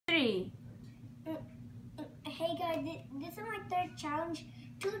This is my third challenge.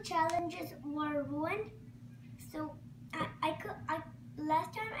 2 challenges were ruined. So I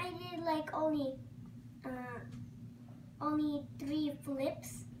last time I did like only 3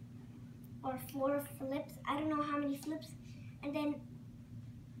 flips or 4 flips. I don't know how many flips. And then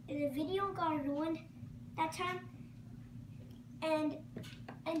the video got ruined that time. And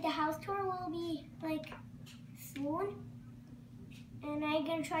the house tour will be like soon. And I'm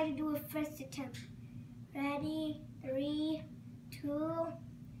gonna try to do a first attempt. Ready? 3, 2,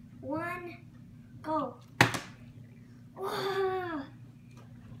 1, go. Whoa.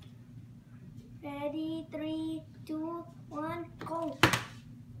 Ready? 3, 2, 1, go.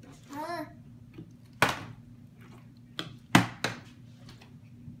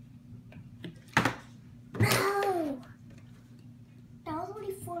 No! That was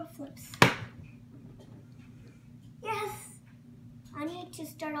only 4 flips. Yes! I need to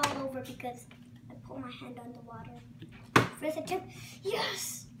start all over because I put my hand on the water. First attempt.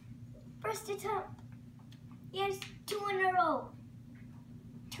 Yes! First attempt. Yes, 2 in a row.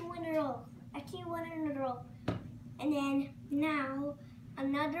 2 in a row. Actually, 1 in a row. And then now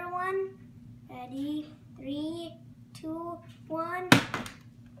another one. Ready? 3, 2, 1.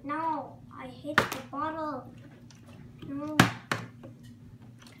 No, I hit the bottle. No.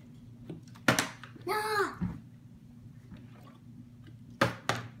 No.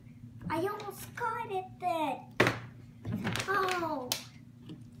 I almost got it then. Oh.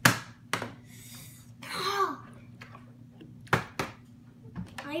 Oh.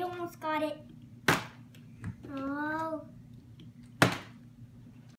 I almost got it.